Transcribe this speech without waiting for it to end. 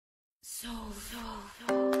Good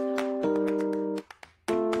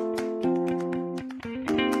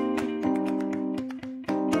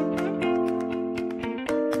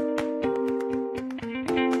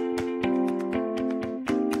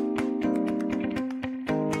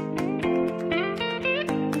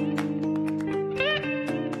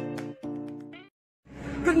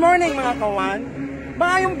morning mga kawan!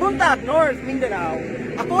 Maayong buntag, North Mindanao.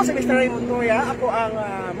 Ako si Mr. Raymond Noya, ako ang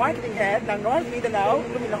marketing head ng North Mindanao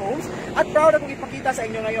Lumina Homes at proud akong ipakita sa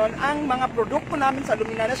inyo ngayon ang mga produkto namin sa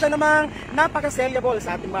Lumina na siya namang napaka-sellable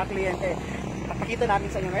sa ating mga kliyente. Papakita namin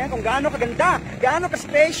sa inyo ngayon kung gaano kaganda, gaano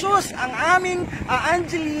ka-spacious ang aming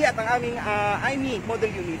Angeli at ang aming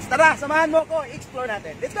model units. Tara, samahan mo ko, explore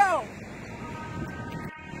natin. Let's go!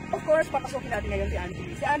 Of course, papasukin natin ngayon si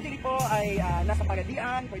Angeli. Si Angeli po ay nasa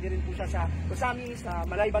Pagadian, pwede rin po siya sa Kusami, sa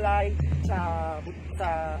Malaybalay, sa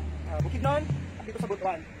Bukidnon, at dito sa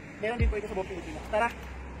Butuan. Meron din po ito sa buong Pilipinas. Tara,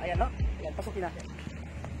 ayan no? Ayan, pasukin natin.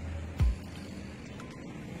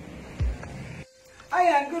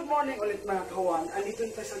 Ayan, good morning ulit mga kawan. Andito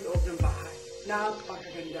tayo sa loob ng bahay.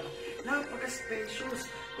 Napakaganda, napaka-spacious.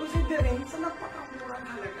 Considering sa napakamurang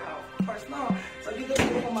halaga. Of course, no? So dito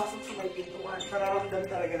tayo pumasok sa may pintuan. Pararamdam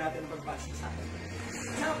talaga natin pagpasok sa atin.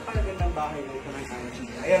 Napakagandang bahay na ito ng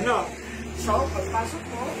Angeli. Ayan, no? So, pagpasok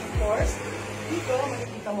mo, of course, dito,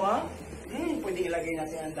 makikita mo, pwede ilagay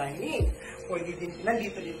natin ang dining. Pwede din,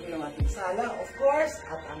 nandito din po yung ating sala, of course,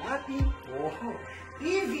 at ang ating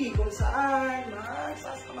TV kung saan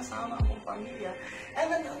magsasama-sama ang pamilya. And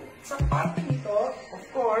then, sa parte nito, of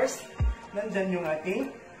course, nandyan yung ating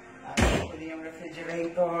pwede yung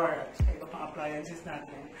refrigerator at iba pang appliances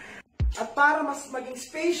natin. At para mas maging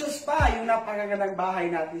spacious pa yung napakagandang bahay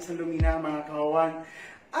natin sa Lumina, mga kawan,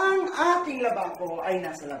 ang ating lababo ay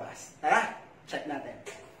nasa labas. Tara, check natin.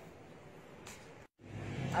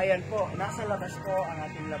 Ayan po, nasa labas po ang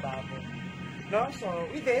ating lababo. No? So,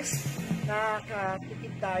 with this,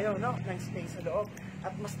 nakatipid tayo, no, ng space sa loob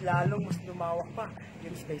at mas lumawak pa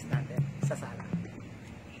yung space natin sa sala.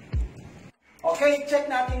 Okay, check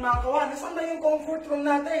natin mga kawan. Nasaan ba yung comfort room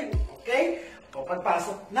natin? Okay? O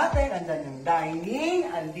pagpasok natin, andyan yung dining,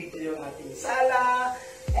 andito yung ating sala,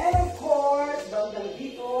 and of course, banda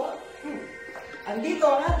dito, andito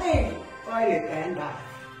ang ating toilet and bath.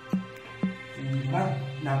 Diba?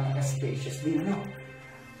 Napaka-spacious din, no?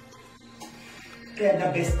 Kaya the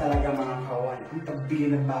best talaga mga kawan, ang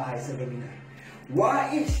pagbili ng bahay sa Lumina.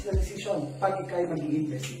 Wise na desisyon pag ikaw'y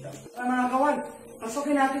mag-i-invest dito. Mga kawan,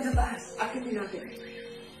 pasukin natin sa taas. Akitin natin.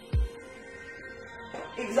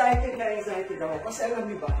 Excited na excited ako. Kasi alam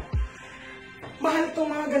niyo ba, mahal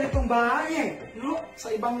itong mga ganitong bahay eh. No?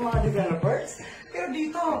 Sa ibang mga developers. Pero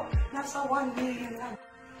dito, nasa 1 million lang.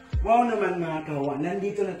 Wow naman mga kawan,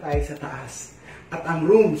 nandito na tayo sa taas. At ang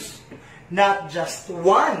rooms, not just 1,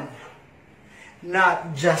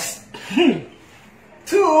 not just 2,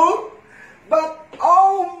 but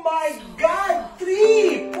oh my God,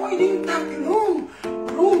 3! Pwedeng 3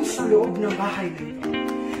 rooms sa loob ng bahay dito.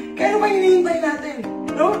 Kaya naman hinihintay natin,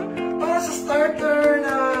 no? Para sa starter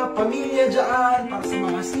na pamilya dyan, para sa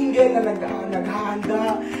mga single na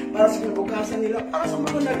naghahanda, para sa pinabukasan nila, para sa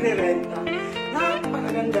mga nagre-renta.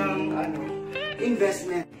 Napakagandang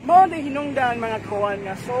investment. Mga hinungdan mga kawan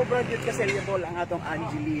nga sobrang cute ka-sellable ang atong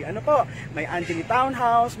Angeli. Ano po? May Angeli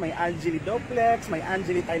townhouse, may Angeli duplex, may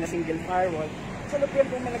Angeli tayo na single firewall. Sa loob yan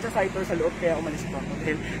po may nagsa-fighter sa loob kaya umalis po ako.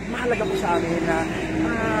 Dahil mahalaga po sa amin na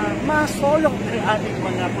masolok ang ating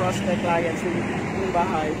mga prospect clients ng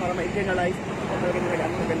bahay para ma-internalize o talaga nila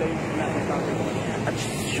ang maganda yung natin sa atin. At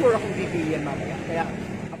sure akong bibili yan mamaya. Kaya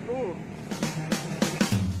approve.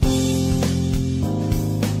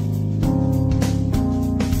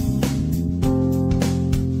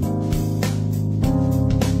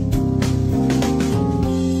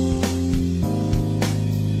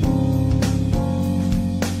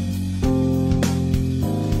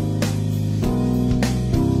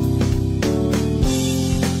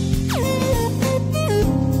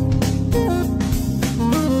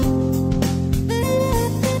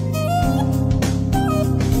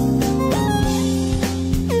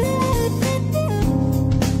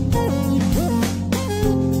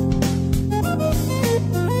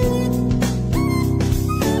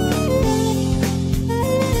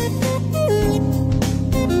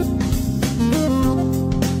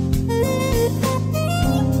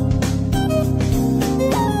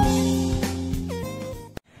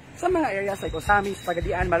 Like Kusami,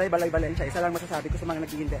 Pagadian, Malaybalay, Valencia, isa lang masasabi ko sa mga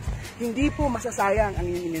nag-i-invest. Hindi po masasayang ang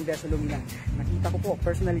inyong in-invest sa Lumina. Nakita ko po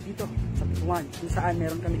personally dito sa Butuan, kung saan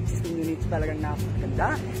meron kami existing units talagang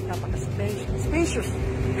napakaganda, napaka-spacious.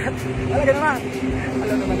 At talaga naman,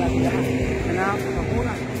 alam naman natin lahat na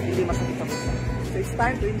napakamura, hindi masakit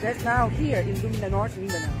time to invest now here in Lumina North,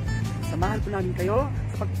 Mindanao. Samahan po namin kayo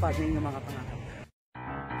sa pagpapag ng mga pangarap.